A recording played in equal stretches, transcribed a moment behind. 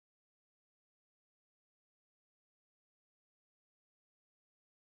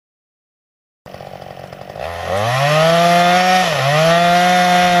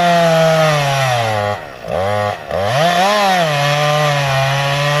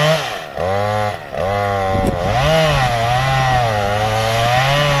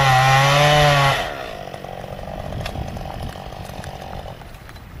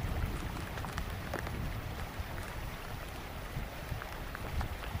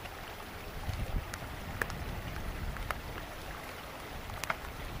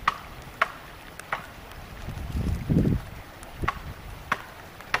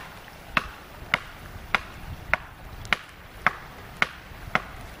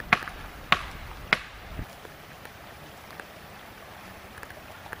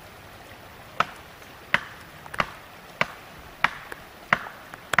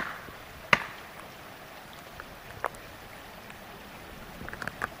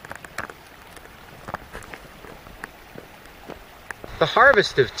The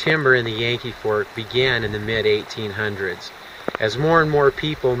harvest of timber in the Yankee Fork began in the mid-1800s. As more and more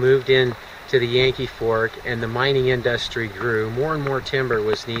people moved in to the Yankee Fork and the mining industry grew, more and more timber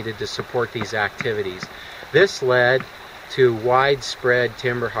was needed to support these activities. This led to widespread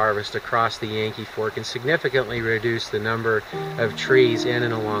timber harvest across the Yankee Fork and significantly reduced the number of trees in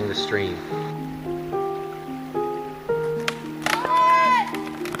and along the stream.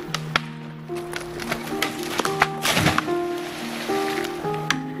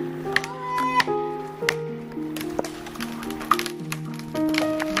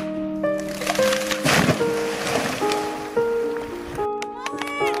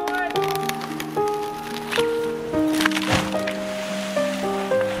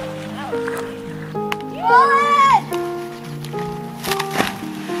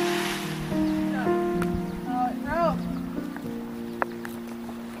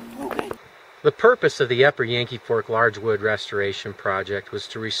 The purpose of the Upper Yankee Fork Large Wood Restoration Project was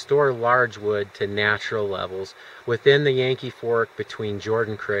to restore large wood to natural levels within the Yankee Fork between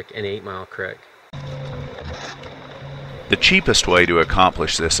Jordan Creek and 8 Mile Creek. The cheapest way to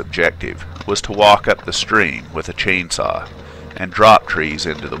accomplish this objective was to walk up the stream with a chainsaw and drop trees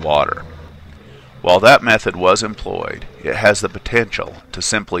into the water. While that method was employed, it has the potential to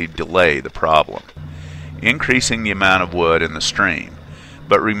simply delay the problem, increasing the amount of wood in the stream,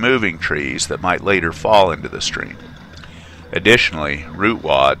 but removing trees that might later fall into the stream. Additionally, root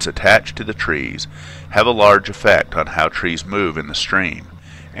wads attached to the trees have a large effect on how trees move in the stream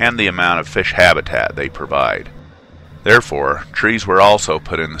and the amount of fish habitat they provide. Therefore, trees were also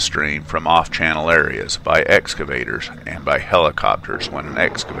put in the stream from off-channel areas by excavators and by helicopters when an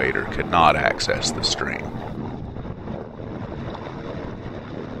excavator could not access the stream.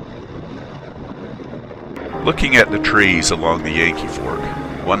 Looking at the trees along the Yankee Fork,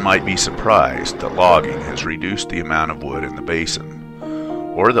 one might be surprised that logging has reduced the amount of wood in the basin,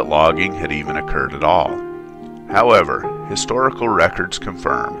 or that logging had even occurred at all. However, historical records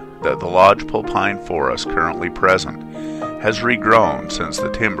confirm that the lodgepole pine forest currently present has regrown since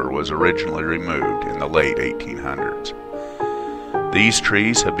the timber was originally removed in the late 1800s. These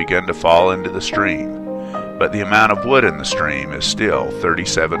trees have begun to fall into the stream, but the amount of wood in the stream is still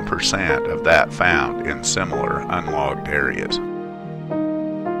 37% of that found in similar unlogged areas.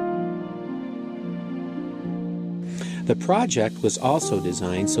 The project was also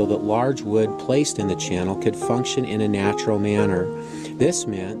designed so that large wood placed in the channel could function in a natural manner. This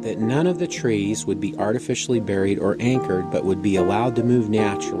meant that none of the trees would be artificially buried or anchored, but would be allowed to move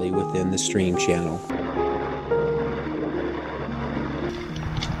naturally within the stream channel.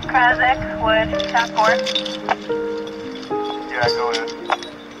 Krasik, Wood, 10-4. Yeah, go ahead.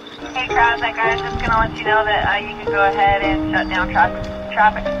 Hey Krasik, I was just going to let you know that you can go ahead and shut down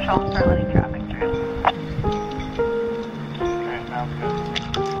traffic control and start letting traffic through. Okay, sounds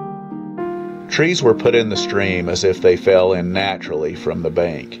good. Trees were put in the stream as if they fell in naturally from the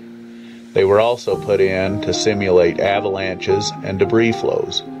bank. They were also put in to simulate avalanches and debris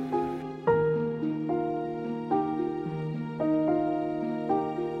flows.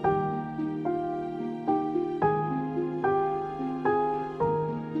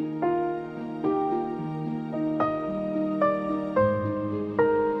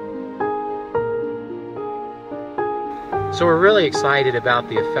 So we're really excited about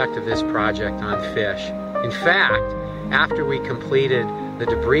the effect of this project on fish. In fact, after we completed the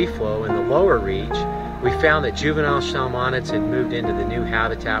debris flow in the lower reach, we found that juvenile salmonids had moved into the new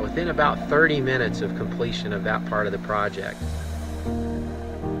habitat within about 30 minutes of completion of that part of the project.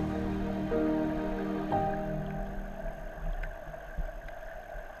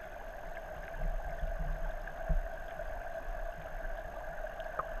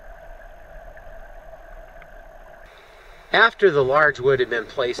 After the large wood had been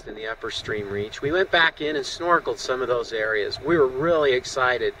placed in the upper stream reach, we went back in and snorkeled some of those areas. We were really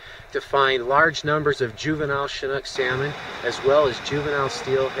excited to find large numbers of juvenile Chinook salmon, as well as juvenile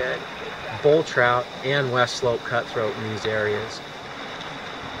steelhead, bull trout, and west slope cutthroat in these areas.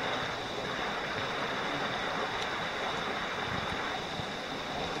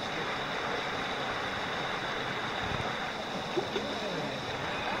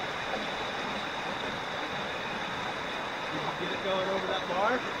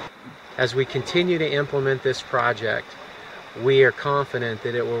 As we continue to implement this project, we are confident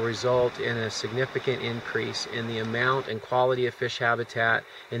that it will result in a significant increase in the amount and quality of fish habitat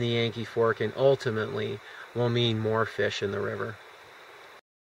in the Yankee Fork, and ultimately will mean more fish in the river.